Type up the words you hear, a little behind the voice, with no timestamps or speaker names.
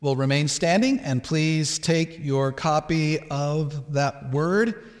will remain standing, and please take your copy of that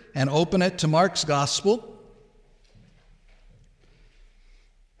word and open it to Mark's Gospel.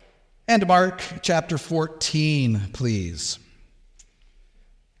 And Mark chapter 14, please.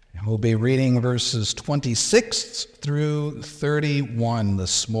 We'll be reading verses 26 through 31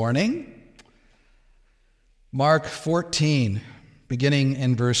 this morning. Mark 14, beginning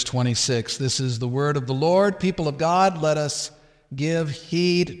in verse 26. This is the word of the Lord. People of God, let us give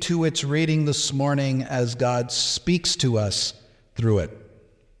heed to its reading this morning as God speaks to us through it.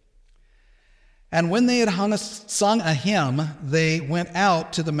 And when they had sung a hymn, they went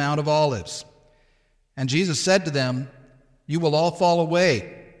out to the Mount of Olives. And Jesus said to them, "You will all fall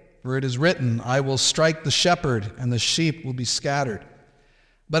away, for it is written, 'I will strike the shepherd, and the sheep will be scattered.'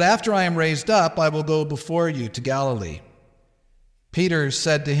 But after I am raised up, I will go before you to Galilee." Peter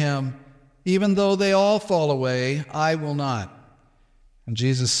said to him, "Even though they all fall away, I will not." And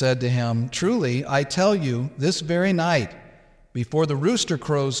Jesus said to him, "Truly, I tell you, this very night, before the rooster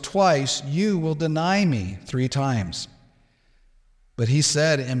crows twice, you will deny me 3 times. But he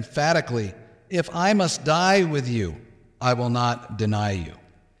said emphatically, "If I must die with you, I will not deny you."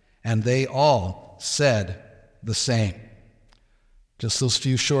 And they all said the same. Just those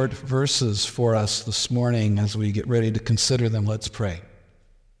few short verses for us this morning as we get ready to consider them. Let's pray.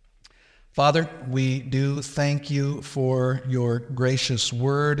 Father, we do thank you for your gracious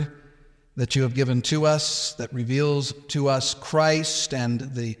word that you have given to us, that reveals to us Christ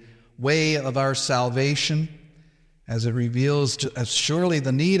and the way of our salvation. As it reveals as surely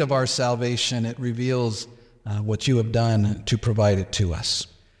the need of our salvation, it reveals what you have done to provide it to us.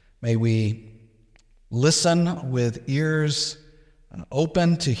 May we listen with ears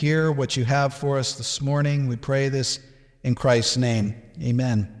open to hear what you have for us this morning. We pray this in Christ's name.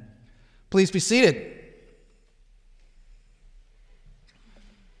 Amen. Please be seated.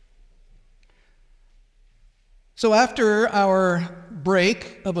 So after our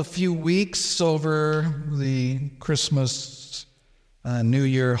break of a few weeks over the Christmas, New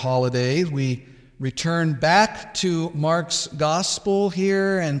Year holidays, we return back to Mark's Gospel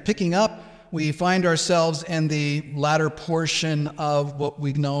here, and picking up, we find ourselves in the latter portion of what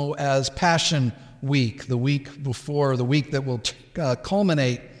we know as Passion Week, the week before, the week that will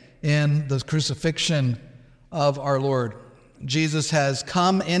culminate in the crucifixion of our Lord. Jesus has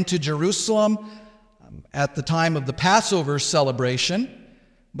come into Jerusalem at the time of the Passover celebration,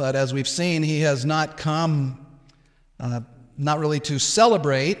 but as we've seen, he has not come not really to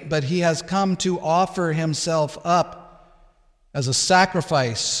celebrate, but he has come to offer himself up as a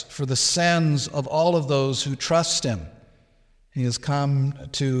sacrifice for the sins of all of those who trust him. He has come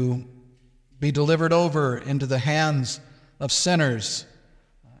to be delivered over into the hands of sinners,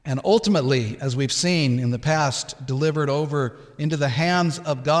 and ultimately, as we've seen in the past, delivered over into the hands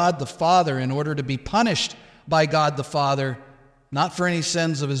of God the Father in order to be punished by God the Father, not for any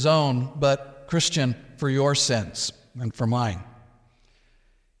sins of his own, but, Christian, for your sins and for mine.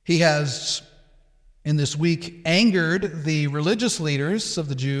 He has, in this week, angered the religious leaders of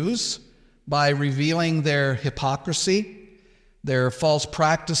the Jews by revealing their hypocrisy, their false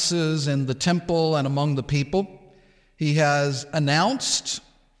practices in the temple and among the people. He has announced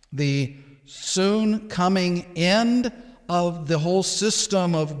the soon coming end of the whole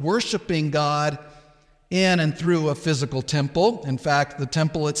system of worshiping God in and through a physical temple. In fact, the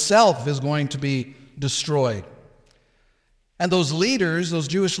temple itself is going to be destroyed. And those leaders, those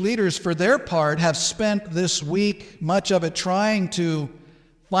Jewish leaders, for their part, have spent this week, much of it, trying to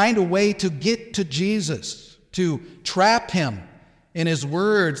find a way to get to Jesus, to trap him in his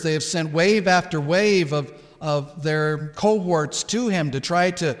words. They have sent wave after wave of their cohorts to him to try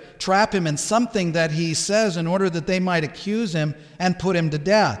to trap him in something that he says in order that they might accuse him and put him to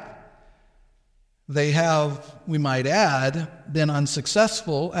death. They have, we might add, been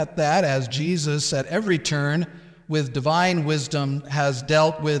unsuccessful at that, as Jesus at every turn with divine wisdom has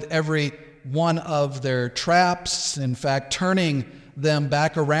dealt with every one of their traps, in fact, turning them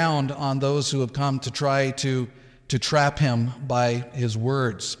back around on those who have come to try to trap him by his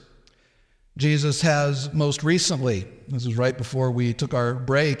words. Jesus has most recently, this was right before we took our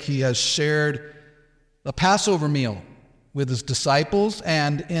break, he has shared a Passover meal with his disciples,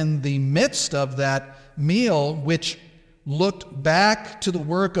 and in the midst of that meal, which looked back to the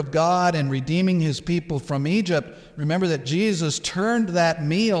work of God in redeeming his people from Egypt, remember that Jesus turned that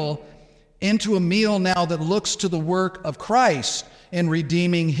meal into a meal now that looks to the work of Christ in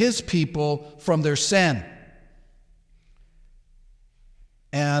redeeming his people from their sin.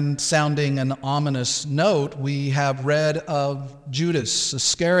 And sounding an ominous note, we have read of Judas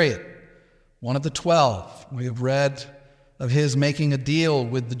Iscariot, one of the 12. We have read of his making a deal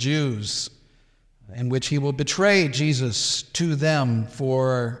with the Jews, in which he will betray Jesus to them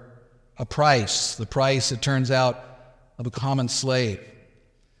for a price, the price, it turns out, of a common slave.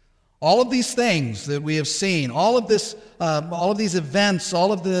 All of these things that we have seen, all of these events,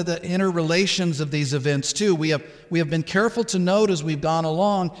 all of the interrelations of these events too, we have been careful to note as we've gone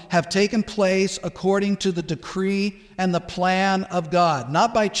along, have taken place according to the decree and the plan of God,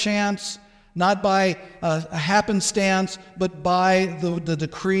 not by chance, not by a happenstance, but by the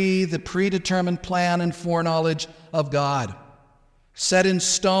decree, the predetermined plan and foreknowledge of God, set in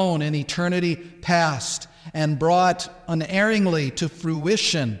stone in eternity past and brought unerringly to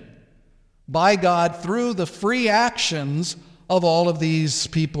fruition by God through the free actions of all of these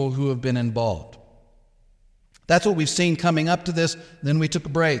people who have been involved. That's what we've seen coming up to this. Then we took a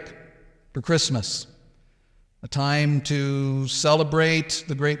break for Christmas, a time to celebrate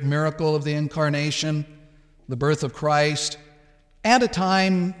the great miracle of the Incarnation, the birth of Christ, and a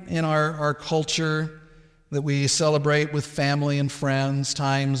time in our culture that we celebrate with family and friends,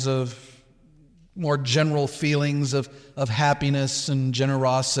 times of more general feelings of happiness and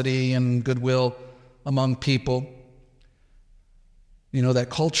generosity and goodwill among people. You know, that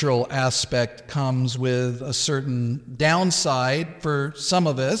cultural aspect comes with a certain downside for some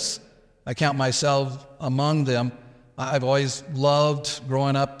of us. I count myself among them. I've always loved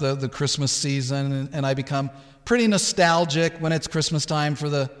growing up the Christmas season, and I become pretty nostalgic when it's Christmas time for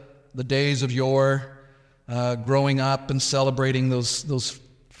the days of yore, growing up and celebrating those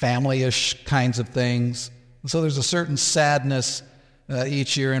family-ish kinds of things. And so there's a certain sadness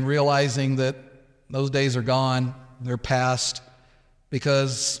each year in realizing that those days are gone, they're past,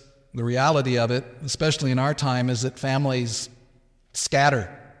 because the reality of it, especially in our time, is that families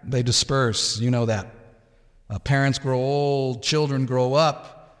scatter, they disperse. You know that. Parents grow old, children grow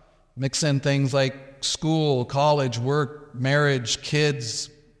up, mix in things like school, college, work, marriage,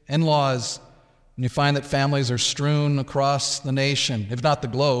 kids, in-laws, and you find that families are strewn across the nation, if not the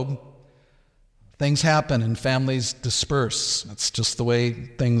globe. Things happen and families disperse. That's just the way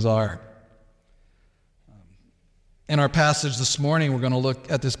things are. In our passage this morning, we're going to look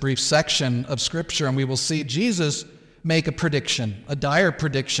at this brief section of Scripture, and we will see Jesus make a prediction, a dire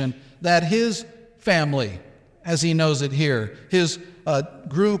prediction, that his family, as he knows it here, his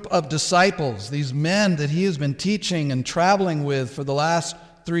group of disciples, these men that he has been teaching and traveling with for the last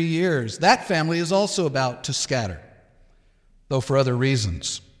 3 years, that family is also about to scatter, though for other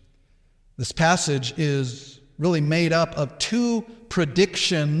reasons. This passage is really made up of two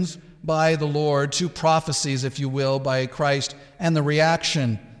predictions by the Lord, two prophecies, if you will, by Christ, and the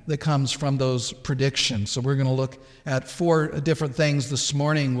reaction that comes from those predictions. So we're going to look at 4 different things this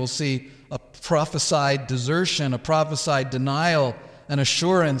morning. We'll see a prophesied desertion, a prophesied denial, an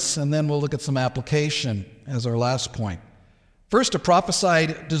assurance, and then we'll look at some application as our last point. First, a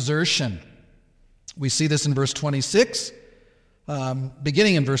prophesied desertion. We see this in verse 26,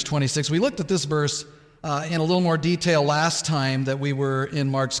 beginning in verse 26. We looked at this verse in a little more detail last time that we were in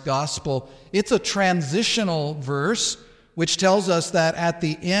Mark's Gospel. It's a transitional verse which tells us that at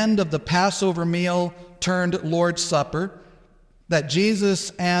the end of the Passover meal turned Lord's Supper, that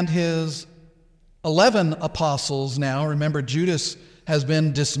Jesus and his 11 apostles now, remember Judas has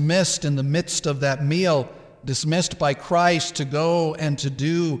been dismissed in the midst of that meal, dismissed by Christ to go and to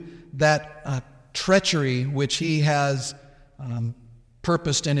do that treachery which he has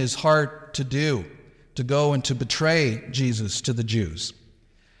purposed in his heart to do, to go and to betray Jesus to the Jews.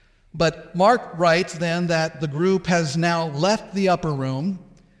 But Mark writes then that the group has now left the upper room.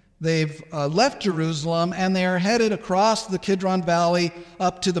 They've left Jerusalem, and they are headed across the Kidron Valley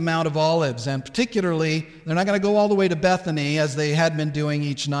up to the Mount of Olives. And particularly, they're not going to go all the way to Bethany as they had been doing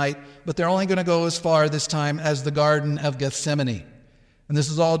each night, but they're only going to go as far this time as the Garden of Gethsemane. And this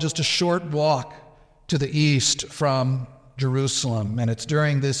is all just a short walk to the east from Jerusalem. And it's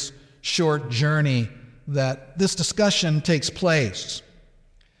during this short journey that this discussion takes place.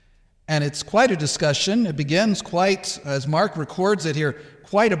 And it's quite a discussion. It begins quite, as Mark records it here,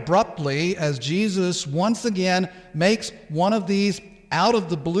 quite abruptly as Jesus once again makes one of these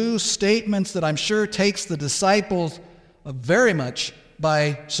out-of-the-blue statements that I'm sure takes the disciples very much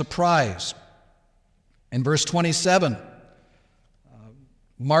by surprise. In verse 27,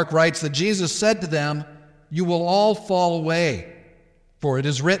 Mark writes that Jesus said to them, "You will all fall away, for it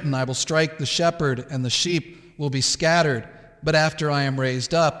is written, I will strike the shepherd, and the sheep will be scattered. But after I am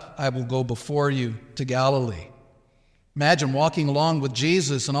raised up, I will go before you to Galilee." Imagine walking along with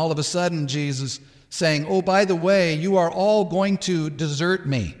Jesus, and all of a sudden Jesus saying, "Oh, by the way, you are all going to desert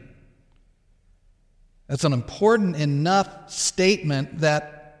me." That's an important enough statement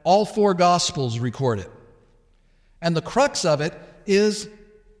that all 4 Gospels record it. And the crux of it is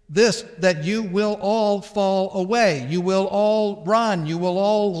this, that you will all fall away. You will all run. You will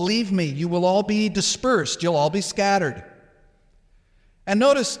all leave me. You will all be dispersed. You'll all be scattered. And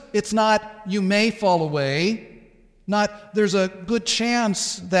notice it's not you may fall away, not there's a good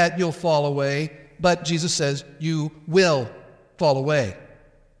chance that you'll fall away, but Jesus says you will fall away.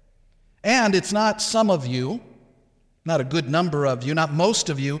 And it's not some of you, not a good number of you, not most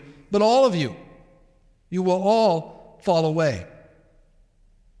of you, but all of you. You will all fall away.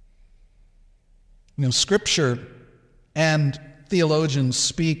 Scripture and theologians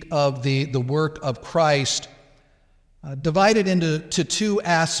speak of the work of Christ divided into two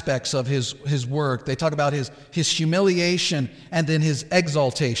aspects of his work. They talk about his humiliation and then his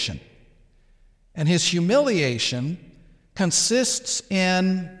exaltation. And his humiliation consists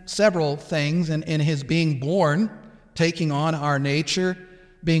in several things, in his being born, taking on our nature,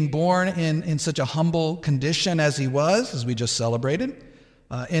 being born in such a humble condition as he was, as we just celebrated,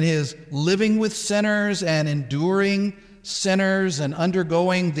 in his living with sinners and enduring sinners and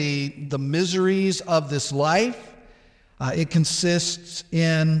undergoing the miseries of this life. It consists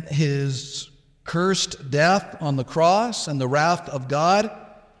in his cursed death on the cross and the wrath of God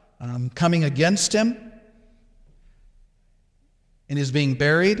coming against him, in his being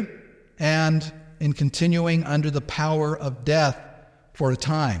buried, and in continuing under the power of death for a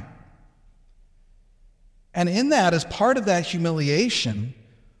time. And in that, as part of that humiliation,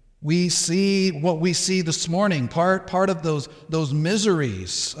 we see what we see this morning, part of those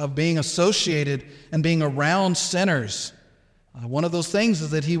miseries of being associated and being around sinners. One of those things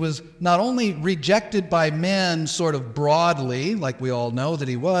is that he was not only rejected by men sort of broadly, like we all know that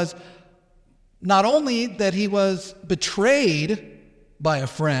he was, not only that he was betrayed by a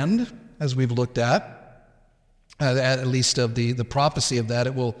friend, as we've looked at least of the prophecy of that,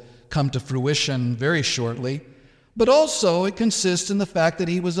 it will come to fruition very shortly, but also it consists in the fact that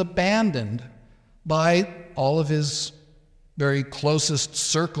he was abandoned by all of his very closest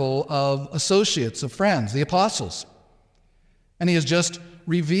circle of associates, of friends, the apostles. And he is just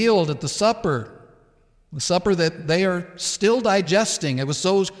revealed at the supper that they are still digesting. It was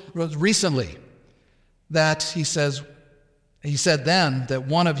so recently that he said then that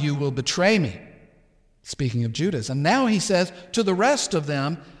one of you will betray me, speaking of Judas. And now he says to the rest of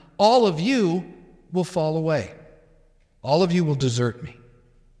them, all of you will fall away. All of you will desert me.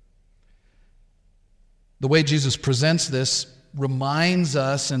 The way Jesus presents this reminds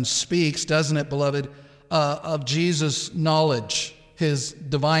us and speaks, doesn't it, beloved, of Jesus' knowledge, his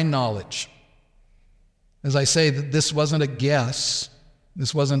divine knowledge. As I say, that this wasn't a guess,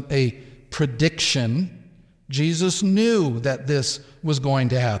 this wasn't a prediction. Jesus knew that this was going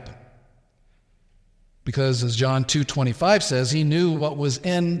to happen. Because as John 2:25 says, he knew what was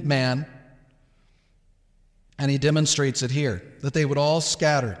in man, and he demonstrates it here, that they would all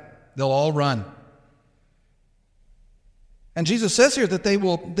scatter, they'll all run. And Jesus says here that they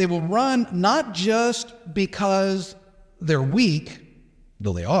will run not just because they're weak,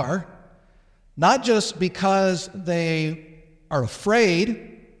 though they are, not just because they are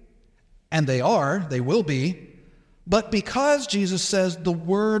afraid, and they will be, but because Jesus says the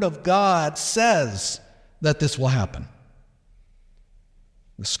Word of God says that this will happen.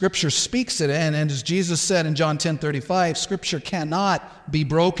 The Scripture speaks it, and as Jesus said in John 10:35, Scripture cannot be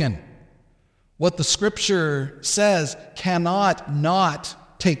broken. What the Scripture says cannot not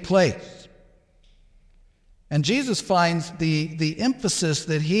take place. And Jesus finds the emphasis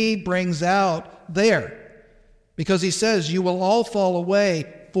that he brings out there, because he says, you will all fall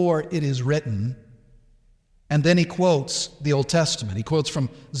away, for it is written. And then he quotes the Old Testament. He quotes from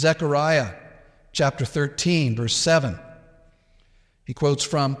Zechariah chapter 13, verse 7. He quotes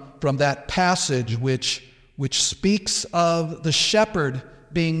from that passage which speaks of the shepherd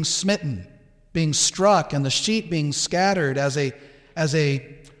being smitten, being struck, and the sheep being scattered as a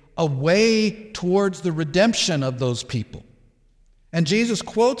way towards the redemption of those people. And Jesus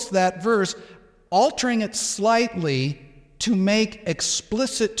quotes that verse, altering it slightly to make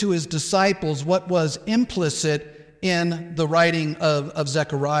explicit to his disciples what was implicit in the writing of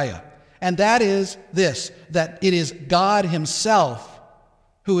Zechariah. And that is this, that it is God himself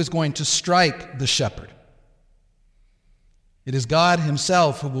who is going to strike the shepherd. It is God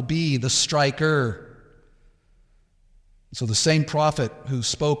himself who will be the striker. So the same prophet who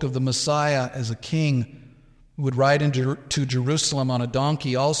spoke of the Messiah as a king who would ride into Jerusalem on a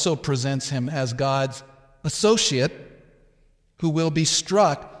donkey also presents him as God's associate who will be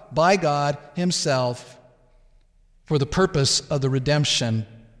struck by God himself for the purpose of the redemption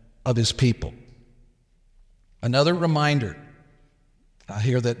of his people. Another reminder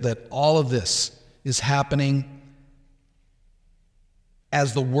here that all of this is happening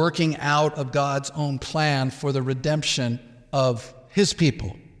as the working out of God's own plan for the redemption of his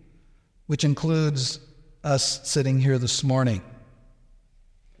people, which includes us sitting here this morning.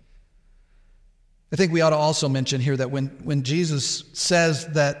 I think we ought to also mention here that when Jesus says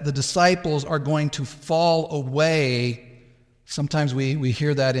that the disciples are going to fall away, sometimes we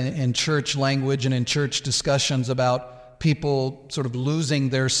hear that in church language and in church discussions about people sort of losing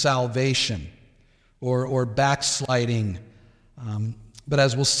their salvation or backsliding. But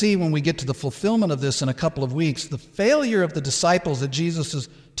as we'll see when we get to the fulfillment of this in a couple of weeks, the failure of the disciples that Jesus is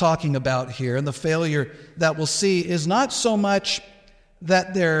talking about here, and the failure that we'll see, is not so much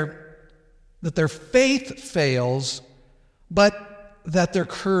that their faith fails, but that their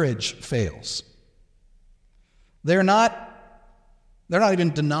courage fails. They're not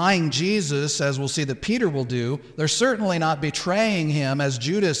even denying Jesus, as we'll see that Peter will do. They're certainly not betraying him, as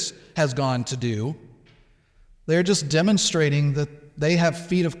Judas has gone to do. They're just demonstrating that they have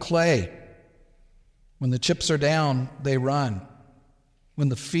feet of clay. When the chips are down, they run. When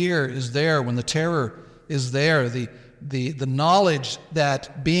the fear is there, when the terror is there, the knowledge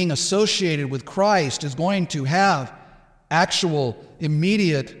that being associated with Christ is going to have actual,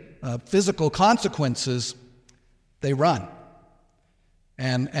 immediate, physical consequences, they run.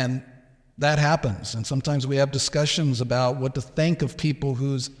 And that happens. And sometimes we have discussions about what to think of people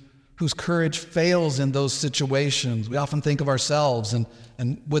whose courage fails in those situations. We often think of ourselves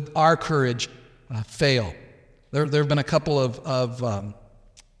and would our courage fail? There have been a couple of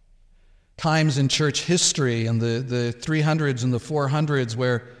times in church history in the 300s and the 400s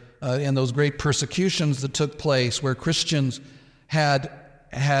where in those great persecutions that took place, where Christians had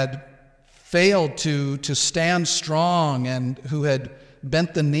failed to stand strong and who had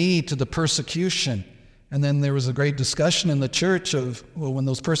bent the knee to the persecution. And then there was a great discussion in the church of, well, when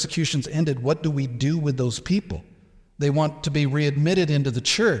those persecutions ended, what do we do with those people? They want to be readmitted into the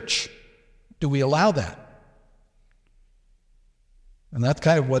church. Do we allow that? And that's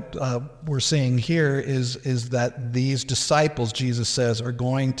kind of what we're seeing here is that these disciples, Jesus says, are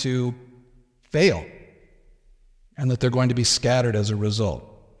going to fail and that they're going to be scattered as a result.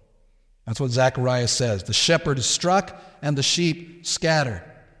 That's what Zechariah says. The shepherd is struck and the sheep scattered.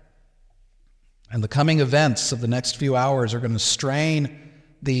 And the coming events of the next few hours are going to strain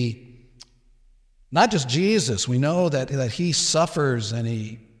not just Jesus. We know that he suffers, and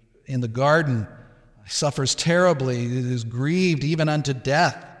in the garden, he suffers terribly. He is grieved even unto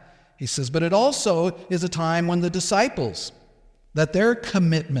death. He says, but it also is a time when the disciples, that their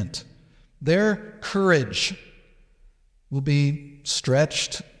commitment, their courage will be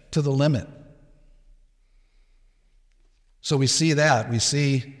stretched to the limit. So we see that. We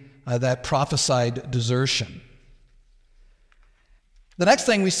see that prophesied desertion. The next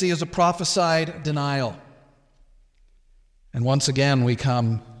thing we see is a prophesied denial. And once again, we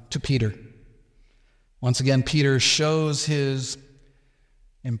come to Peter. Once again, Peter shows his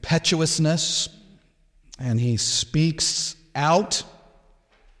impetuousness, and he speaks out,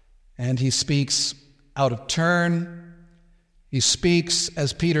 and he speaks out of turn. He speaks,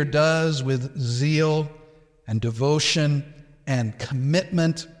 as Peter does, with zeal and devotion and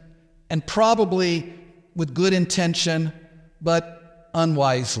commitment, and probably with good intention, but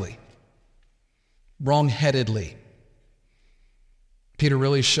unwisely, wrong-headedly. Peter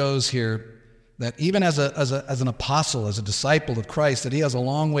really shows here that even as an apostle, as a disciple of Christ, that he has a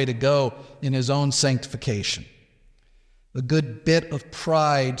long way to go in his own sanctification. A good bit of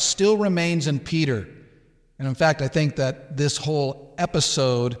pride still remains in Peter. And in fact, I think that this whole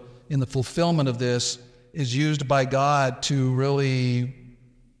episode in the fulfillment of this is used by God to really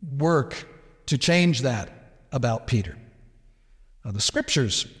work to change that about Peter. The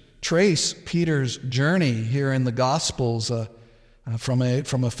scriptures trace Peter's journey here in the Gospels from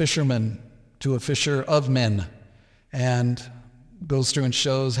a fisherman to a fisher of men, and goes through and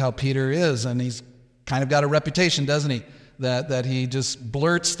shows how Peter is. And he's kind of got a reputation, doesn't he, that he just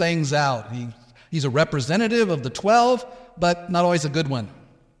blurts things out. He's a representative of the 12, but not always a good one.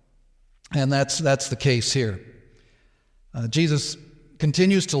 And that's the case here. Jesus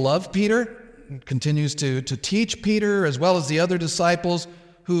continues to love Peter, continues to teach Peter as well as the other disciples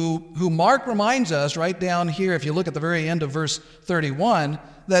who Mark reminds us right down here, if you look at the very end of verse 31,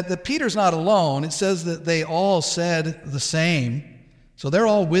 that Peter's not alone. It says that they all said the same. So they're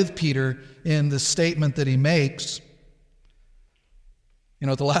all with Peter in the statement that he makes. You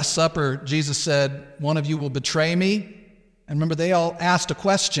know, at the Last Supper, Jesus said, one of you will betray me. And remember, they all asked a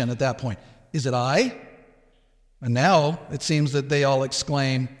question at that point. Is it I? And now it seems that they all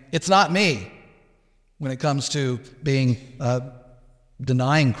exclaim, it's not me, when it comes to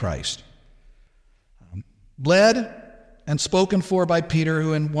denying Christ. Bled, and spoken for by Peter,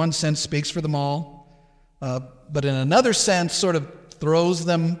 who in one sense speaks for them all, but in another sense sort of throws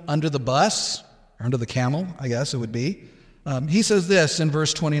them under the bus, or under the camel, I guess it would be. He says this in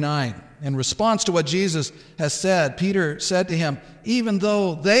verse 29. In response to what Jesus has said, Peter said to him, "Even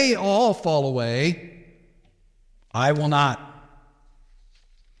though they all fall away, I will not.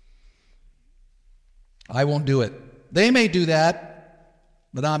 I won't do it. They may do that,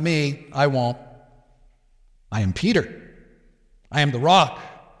 but not me. I won't. I am Peter. I am the rock.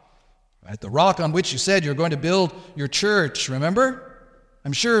 Right? The rock on which you said you're going to build your church, remember?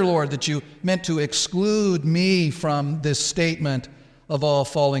 I'm sure, Lord, that you meant to exclude me from this statement of all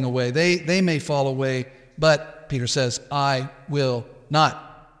falling away. They may fall away, but, Peter says, I will not."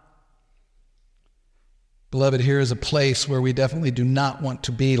 Beloved, here is a place where we definitely do not want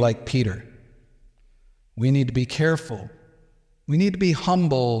to be like Peter. We need to be careful. We need to be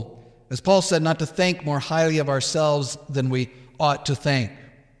humble. As Paul said, not to think more highly of ourselves than we ought to think.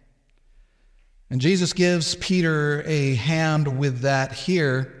 And Jesus gives Peter a hand with that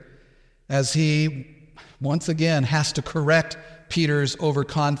here as he, once again, has to correct Peter's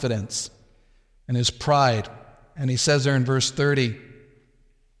overconfidence and his pride. And he says there in verse 30,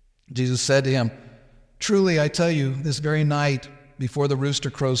 Jesus said to him, "Truly, I tell you, this very night, before the rooster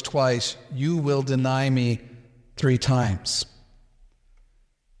crows twice, you will deny me 3 times."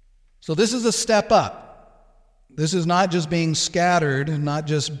 So this is a step up. This is not just being scattered and not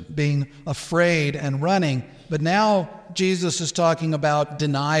just being afraid and running, but now Jesus is talking about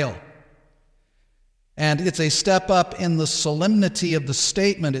denial. And it's a step up in the solemnity of the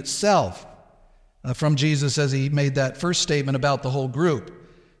statement itself from Jesus as he made that first statement about the whole group.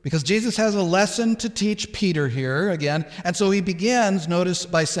 Because Jesus has a lesson to teach Peter here again, and so he begins, notice,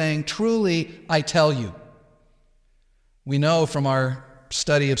 by saying, "Truly, I tell you." We know from our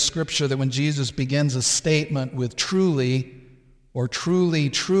study of Scripture that when Jesus begins a statement with truly or truly,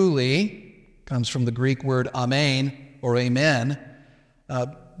 truly, comes from the Greek word amen or amen,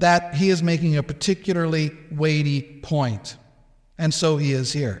 that he is making a particularly weighty point. And so he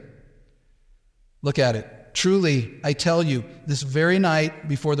is here. Look at it. "Truly, I tell you, this very night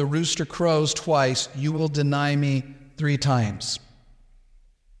before the rooster crows twice, you will deny me 3 times.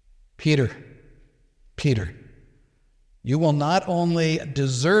 Peter, you will not only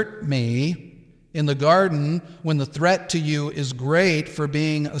desert me in the garden when the threat to you is great for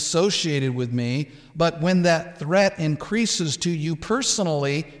being associated with me, but when that threat increases to you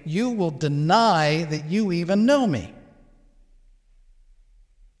personally, you will deny that you even know me."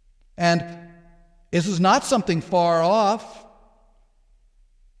 And this is not something far off,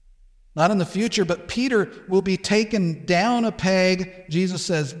 not in the future, but Peter will be taken down a peg, Jesus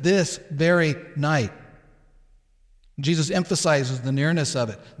says, this very night. Jesus emphasizes the nearness of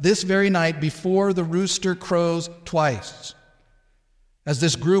it. This very night before the rooster crows twice. As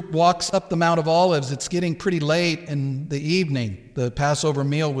this group walks up the Mount of Olives, it's getting pretty late in the evening. The Passover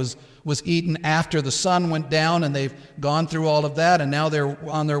meal was eaten after the sun went down, and they've gone through all of that, and now they're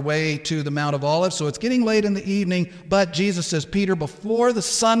on their way to the Mount of Olives. So it's getting late in the evening, but Jesus says, "Peter, before the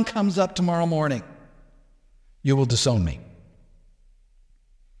sun comes up tomorrow morning, you will disown me.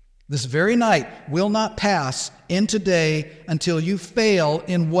 This very night will not pass into day until you fail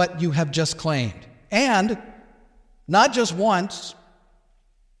in what you have just claimed." And not just once,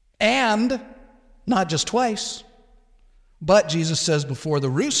 and not just twice, but Jesus says, before the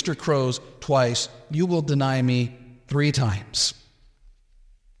rooster crows twice, you will deny me 3 times.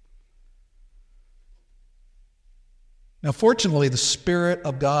 Now, fortunately, the Spirit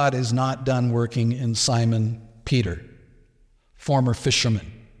of God is not done working in Simon Peter, former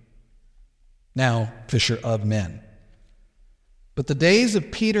fisherman, now fisher of men. But the days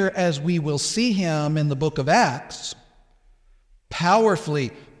of Peter, as we will see him in the book of Acts,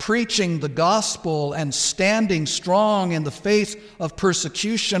 powerfully preaching the gospel and standing strong in the face of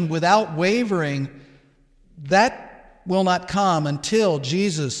persecution without wavering, that will not come until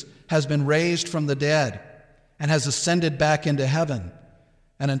Jesus has been raised from the dead and has ascended back into heaven,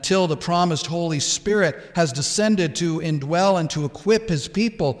 and until the promised Holy Spirit has descended to indwell and to equip his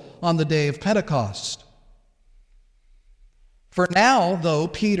people on the day of Pentecost. For now, though,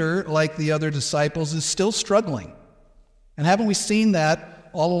 Peter, like the other disciples, is still struggling. And haven't we seen that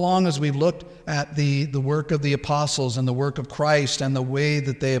all along as we've looked at the work of the apostles and the work of Christ and the way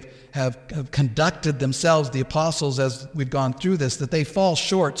that they have conducted themselves, the apostles, as we've gone through this, that they fall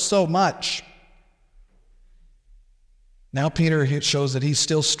short so much. Now Peter shows that he's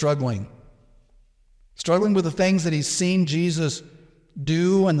still struggling with the things that he's seen Jesus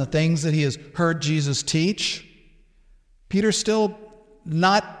do and the things that he has heard Jesus teach. Peter's still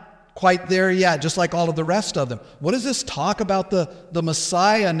not quite there yet, just like all of the rest of them. What does this talk about the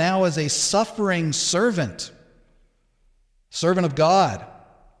Messiah now as a suffering servant of God?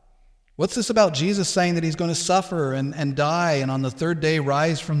 What's this about Jesus saying that he's going to suffer and die and on the third day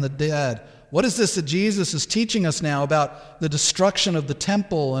rise from the dead? What is this that Jesus is teaching us now about the destruction of the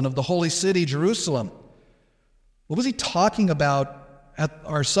temple and of the holy city, Jerusalem? What was he talking about at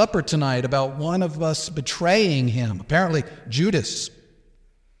our supper tonight about one of us betraying him? Apparently Judas.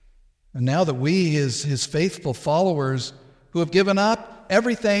 And now that we, his faithful followers who have given up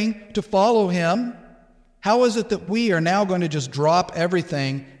everything to follow him, how is it that we are now going to just drop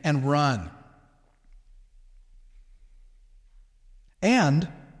everything and run? And,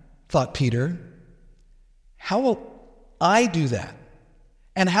 thought Peter, how will I do that?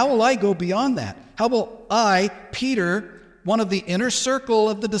 And how will I go beyond that? How will I, Peter, one of the inner circle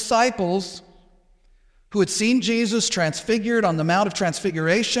of the disciples who had seen Jesus transfigured on the Mount of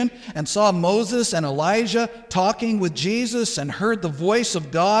Transfiguration and saw Moses and Elijah talking with Jesus and heard the voice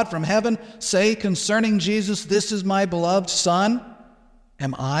of God from heaven say concerning Jesus, "This is my beloved Son,"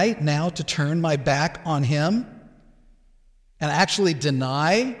 am I now to turn my back on him and actually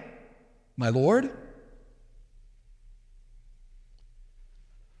deny my Lord?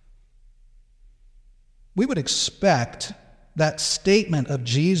 We would expect that statement of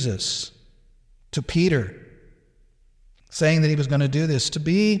Jesus to Peter, saying that he was going to do this, to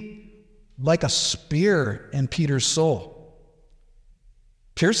be like a spear in Peter's soul,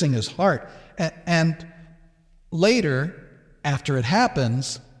 piercing his heart. And later, after it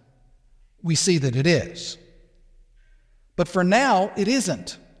happens, we see that it is. But for now, it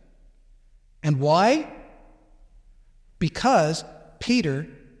isn't. And why? Because Peter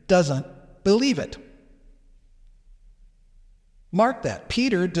doesn't believe it. Mark that.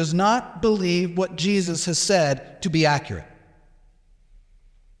 Peter does not believe what Jesus has said to be accurate.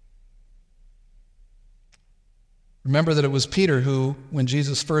 Remember that it was Peter who, when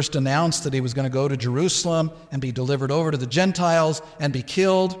Jesus first announced that he was going to go to Jerusalem and be delivered over to the Gentiles and be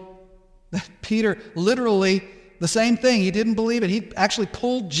killed, Peter literally, the same thing, he didn't believe it. He actually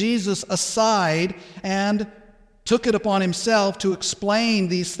pulled Jesus aside and took it upon himself to explain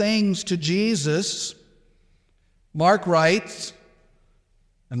these things to Jesus. Mark writes,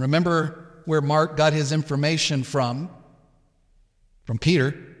 and remember where Mark got his information from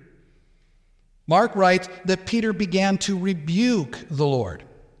Peter. Mark writes that Peter began to rebuke the Lord,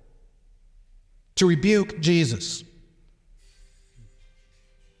 to rebuke Jesus.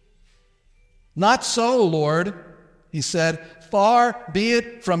 "Not so, Lord," he said, "far be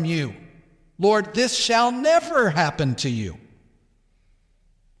it from you. Lord, this shall never happen to you."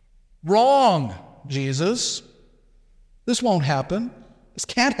 Wrong, Jesus. This won't happen. This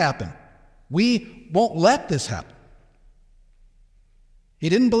can't happen. We won't let this happen. He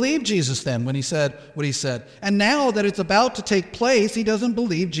didn't believe Jesus then when he said what he said. And now that it's about to take place, he doesn't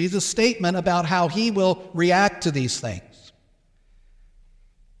believe Jesus' statement about how he will react to these things.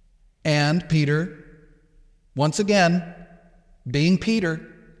 And Peter, once again, being Peter,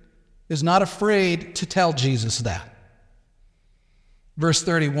 is not afraid to tell Jesus that. Verse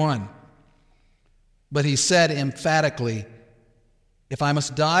 31, "But he said emphatically, 'If I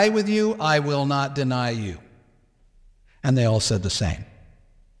must die with you, I will not deny you.' And they all said the same."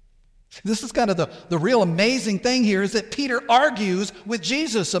 This is kind of the real amazing thing here, is that Peter argues with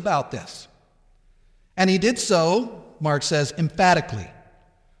Jesus about this. And he did so, Mark says, emphatically,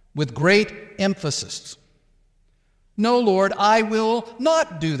 with great emphasis. "No, Lord, I will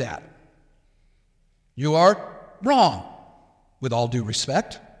not do that." "You are wrong, with all due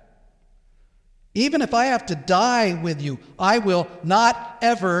respect. Even if I have to die with you, I will not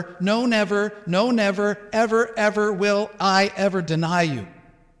ever, no never, ever, ever will I ever deny you."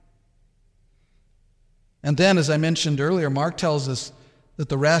 And then, as I mentioned earlier, Mark tells us that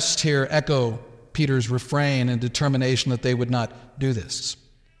the rest here echo Peter's refrain and determination that they would not do this.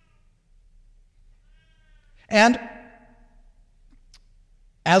 And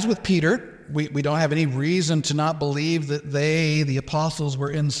as with Peter, we don't have any reason to not believe that they, the apostles,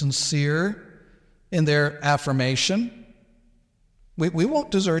 were insincere in their affirmation. We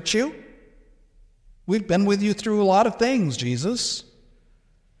won't desert you. We've been with you through a lot of things, Jesus.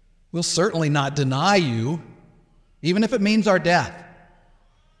 We'll certainly not deny you, even if it means our death.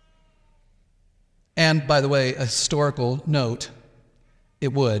 And by the way, a historical note,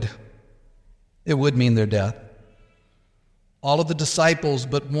 it would mean their death. All of the disciples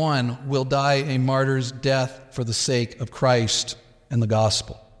but one will die a martyr's death for the sake of Christ and the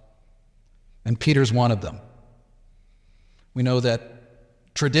gospel. And Peter's one of them. We know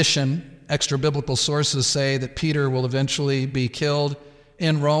that tradition, extra-biblical sources say that Peter will eventually be killed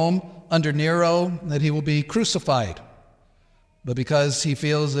in Rome under Nero that he will be crucified. But because he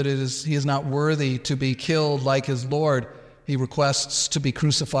feels that he is not worthy to be killed like his Lord, he requests to be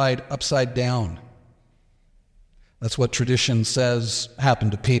crucified upside down. That's what tradition says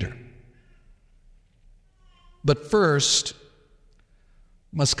happened to Peter. But first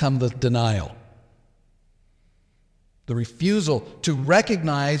must come the denial, the refusal to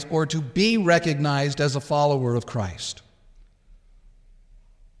recognize or to be recognized as a follower of Christ.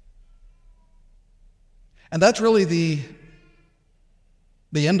 And that's really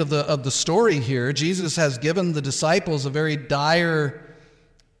the end of the story here. Jesus has given the disciples a very dire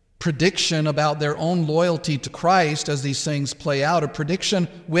prediction about their own loyalty to Christ as these things play out, a prediction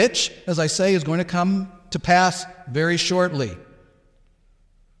which, as I say, is going to come to pass very shortly.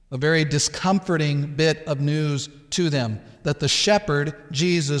 A very discomforting bit of news to them, that the shepherd,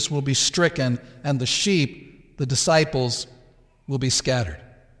 Jesus, will be stricken, and the sheep, the disciples, will be scattered.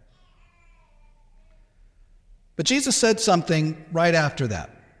 But Jesus said something right after that.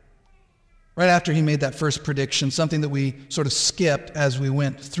 Right after he made that first prediction, something that we sort of skipped as we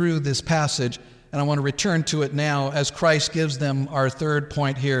went through this passage, and I want to return to it now as Christ gives them our third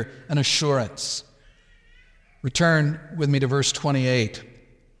point here, an assurance. Return with me to verse 28.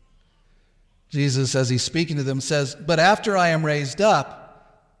 Jesus, as he's speaking to them, says, "But after I am raised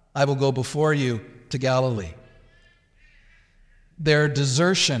up, I will go before you to Galilee." Their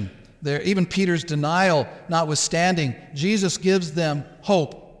desertion, even Peter's denial notwithstanding, Jesus gives them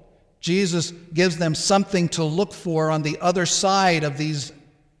hope. Jesus gives them something to look for on the other side of these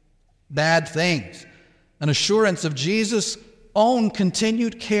bad things. An assurance of Jesus' own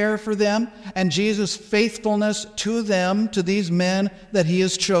continued care for them and Jesus' faithfulness to them, to these men that he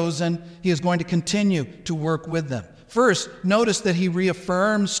has chosen. He is going to continue to work with them. First, notice that he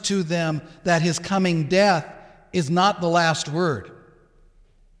reaffirms to them that his coming death is not the last word.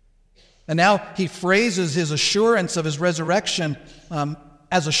 And now he phrases his assurance of his resurrection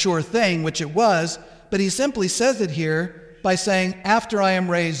as a sure thing, which it was, but he simply says it here by saying, "After I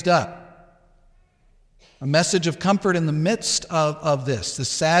am raised up." A message of comfort in the midst of this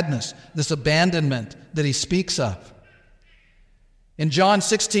sadness, this abandonment that he speaks of. In John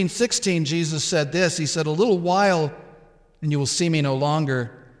 16:16, Jesus said this. He said, "A little while and you will see me no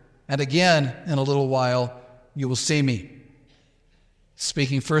longer, and again in a little while you will see me."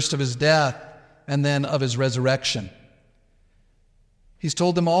 Speaking first of his death and then of his resurrection. He's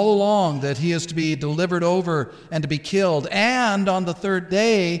told them all along that he is to be delivered over and to be killed, and on the third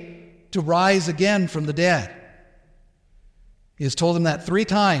day to rise again from the dead. He has told them that 3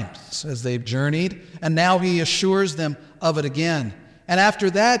 times as they've journeyed, and now he assures them of it again. And after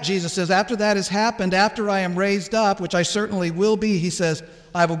that, Jesus says, after that has happened, after I am raised up, which I certainly will be, he says,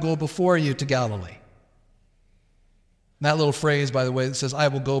 "I will go before you to Galilee." That little phrase, by the way, that says, "I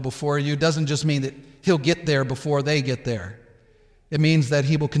will go before you," doesn't just mean that he'll get there before they get there. It means that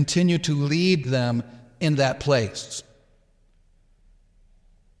he will continue to lead them in that place.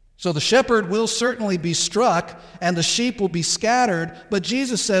 So the shepherd will certainly be struck and the sheep will be scattered, but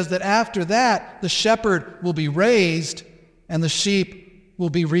Jesus says that after that, the shepherd will be raised and the sheep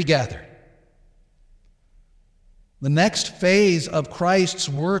will be regathered. The next phase of Christ's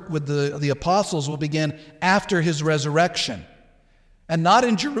work with the apostles will begin after his resurrection. And not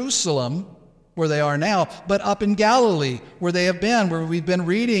in Jerusalem, where they are now, but up in Galilee, where they have been, where we've been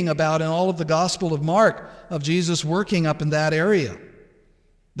reading about in all of the Gospel of Mark, of Jesus working up in that area.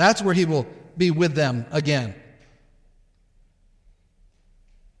 That's where he will be with them again.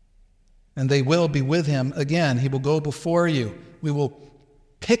 And they will be with him again. He will go before you. We will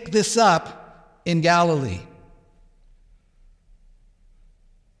pick this up in Galilee.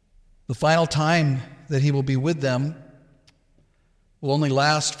 The final time that he will be with them will only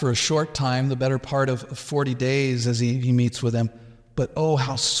last for a short time, the better part of 40 days as he meets with them. But oh,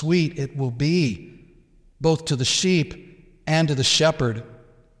 how sweet it will be, both to the sheep and to the shepherd,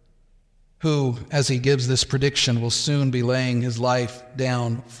 who, as he gives this prediction, will soon be laying his life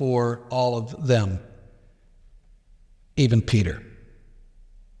down for all of them, even Peter.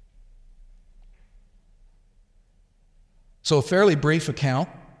 So a fairly brief account.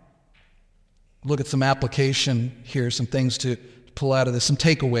 Look at some application here, some things to pull out of this, some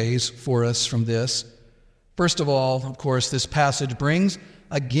takeaways for us from this. First of all, of course, this passage brings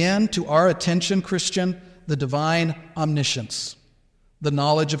again to our attention, Christian, the divine omniscience, the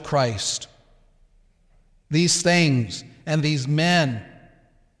knowledge of Christ. These things and these men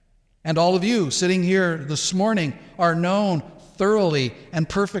and all of you sitting here this morning are known thoroughly and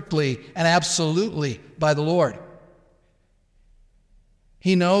perfectly and absolutely by the Lord.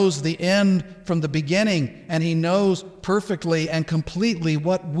 He knows the end from the beginning, and he knows perfectly and completely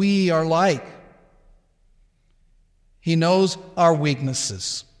what we are like. He knows our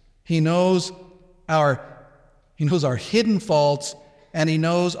weaknesses. He knows our hidden faults, and he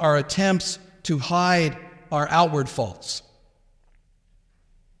knows our attempts to hide our outward faults.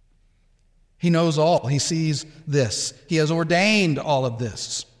 He knows all. He sees this. He has ordained all of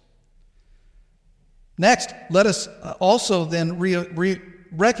this. Next, let us also then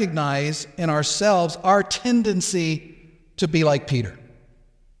recognize in ourselves our tendency to be like Peter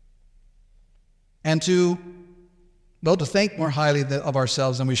and to think more highly of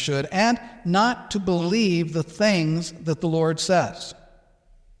ourselves than we should, and not to believe the things that the Lord says.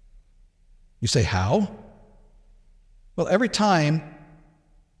 You say, how? Well, every time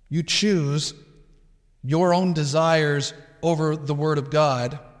you choose your own desires over the Word of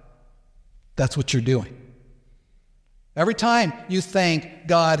God, that's what you're doing. Every time you think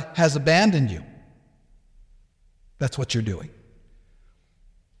God has abandoned you, that's what you're doing.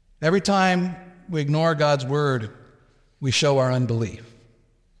 Every time we ignore God's Word, we show our unbelief.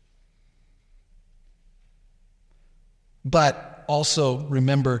 But also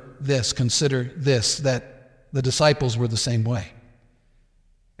remember this, consider this, that the disciples were the same way.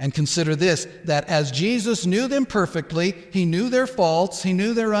 And consider this, that as Jesus knew them perfectly, he knew their faults, he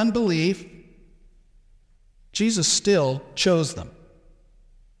knew their unbelief, Jesus still chose them.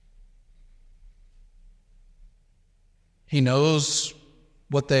 He knows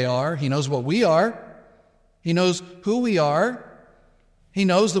what they are. He knows what we are. He knows who we are. He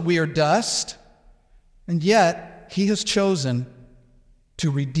knows that we are dust. And yet, he has chosen to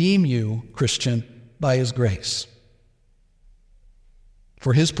redeem you, Christian, by his grace.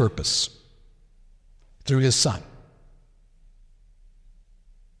 For his purpose, through his Son.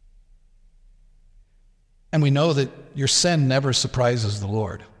 And we know that your sin never surprises the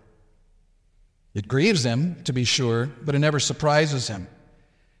Lord. It grieves him, to be sure, but it never surprises him.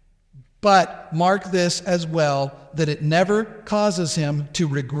 But mark this as well, that it never causes him to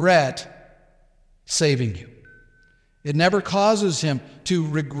regret saving you. It never causes him to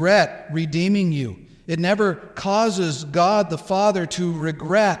regret redeeming you. It never causes God the Father to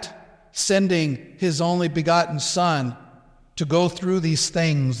regret sending his only begotten Son to go through these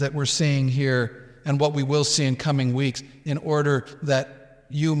things that we're seeing here and what we will see in coming weeks in order that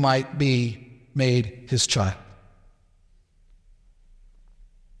you might be made his child.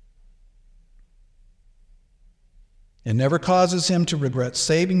 It never causes him to regret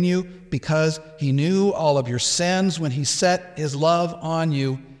saving you because he knew all of your sins when he set his love on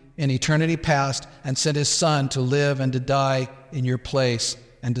you in eternity past and sent his Son to live and to die in your place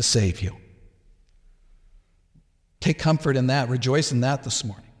and to save you. Take comfort in that. Rejoice in that this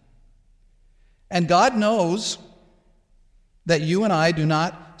morning. And God knows that you and I do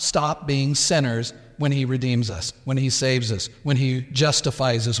not stop being sinners when he redeems us, when he saves us, when he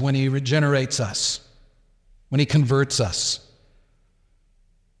justifies us, when he regenerates us, when he converts us.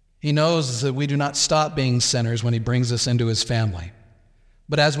 He knows that we do not stop being sinners when he brings us into his family.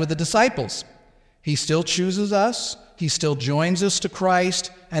 But as with the disciples, he still chooses us, he still joins us to Christ,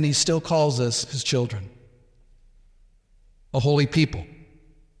 and he still calls us his children. A holy people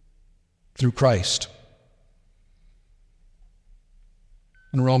through Christ.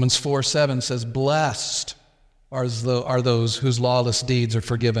 And Romans 4:7 says, blessed are those whose lawless deeds are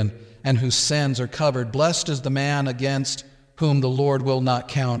forgiven and whose sins are covered. Blessed is the man against whom the Lord will not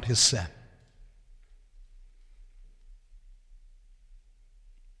count his sin.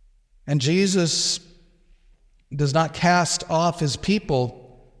 And Jesus does not cast off his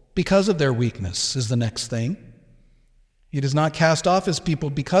people because of their weakness, is the next thing. He does not cast off his people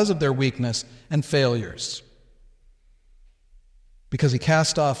because of their weakness and failures. Because he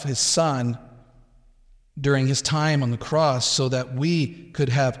cast off his Son during his time on the cross so that we could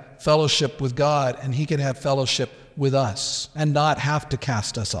have fellowship with God and he could have fellowship with us and not have to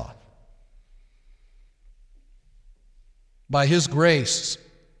cast us off. By his grace,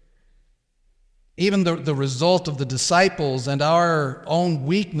 even the result of the disciples and our own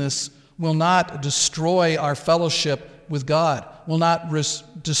weakness will not destroy our fellowship with God, will not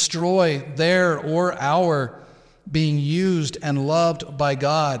destroy their or our being used and loved by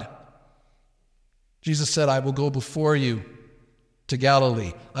God. Jesus said, I will go before you to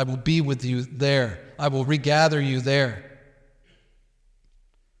Galilee. I will be with you there. I will regather you there.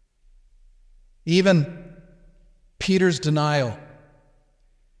 Even Peter's denial,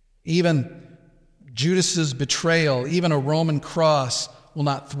 even Judas's betrayal, even a Roman cross will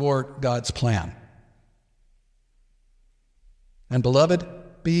not thwart God's plan. And beloved,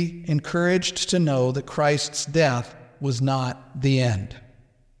 be encouraged to know that Christ's death was not the end.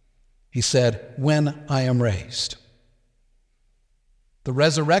 He said, when I am raised. The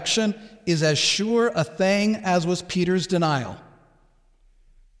resurrection is as sure a thing as was Peter's denial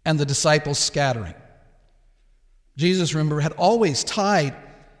and the disciples' scattering. Jesus, remember, had always tied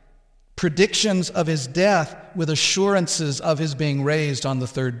predictions of his death with assurances of his being raised on the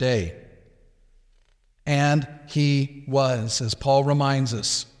third day. And he was, as Paul reminds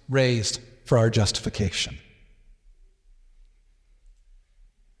us, raised for our justification.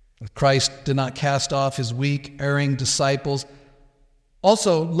 Christ did not cast off his weak, erring disciples.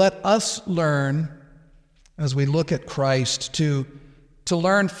 Also, let us learn, as we look at Christ, to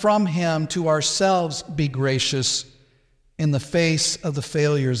learn from him to ourselves be gracious in the face of the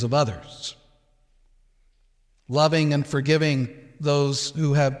failures of others, loving and forgiving those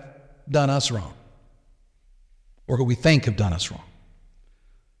who have done us wrong, or who we think have done us wrong.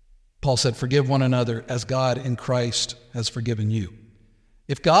 Paul said, forgive one another as God in Christ has forgiven you.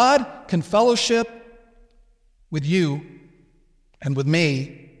 If God can fellowship with you and with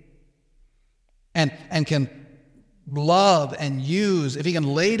me, and can love and use, if he can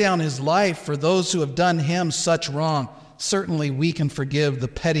lay down his life for those who have done him such wrong, certainly we can forgive the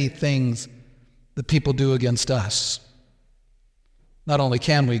petty things that people do against us. Not only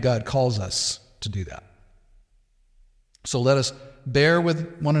can we, God calls us to do that. So let us bear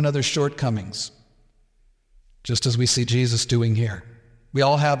with one another's shortcomings, just as we see Jesus doing here. We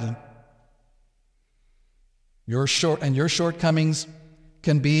all have them. Your shortcomings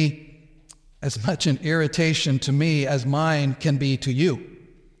can be as much an irritation to me as mine can be to you.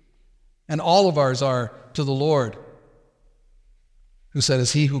 And all of ours are to the Lord, who said,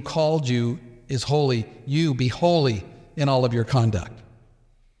 as he who called you is holy, you be holy in all of your conduct.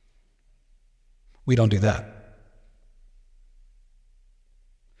 We don't do that.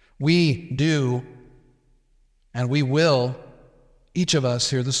 We do, and we will, each of us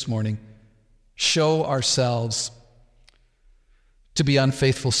here this morning, show ourselves to be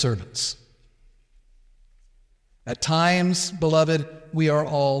unfaithful servants. At times, beloved, we are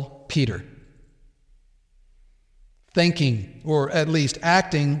all Peter, thinking, or at least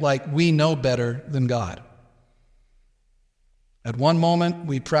acting like we know better than God. At one moment,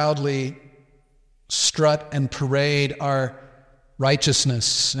 we proudly strut and parade our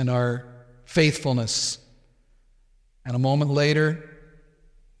righteousness and our faithfulness. And a moment later,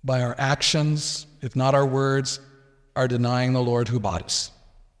 by our actions, if not our words, are denying the Lord who bought us.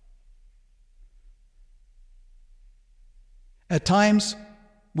 At times,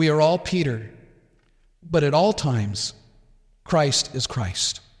 we are all Peter, but at all times, Christ is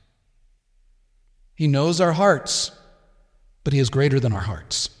Christ. He knows our hearts, but he is greater than our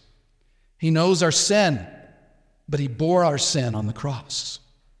hearts. He knows our sin, but he bore our sin on the cross.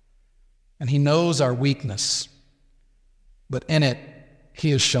 And he knows our weakness, but in it,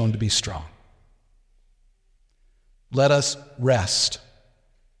 he is shown to be strong. Let us rest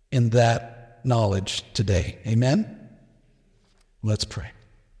in that knowledge today. Amen? Let's pray.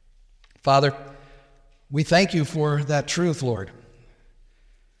 Father, we thank you for that truth, Lord,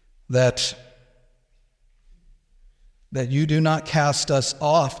 that you do not cast us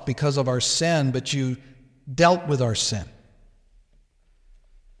off because of our sin, but you dealt with our sin.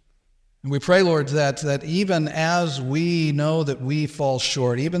 And we pray, Lord, that even as we know that we fall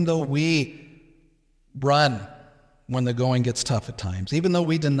short, even though we run when the going gets tough at times, even though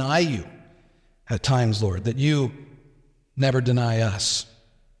we deny you at times, Lord, that you never deny us,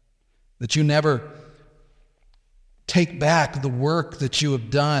 that you never take back the work that you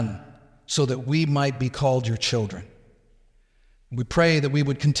have done so that we might be called your children. We pray that we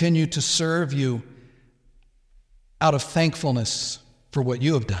would continue to serve you out of thankfulness for what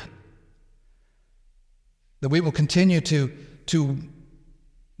you have done, that we will continue to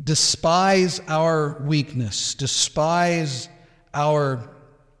despise our weakness, despise our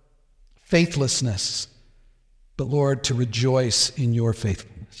faithlessness, but Lord, to rejoice in your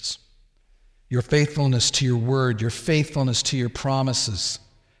faithfulness to your word, your faithfulness to your promises,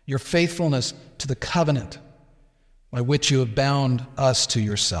 your faithfulness to the covenant by which you have bound us to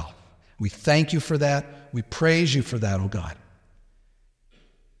yourself. We thank you for that. We praise you for that, O God.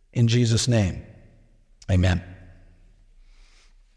 In Jesus' name, amen.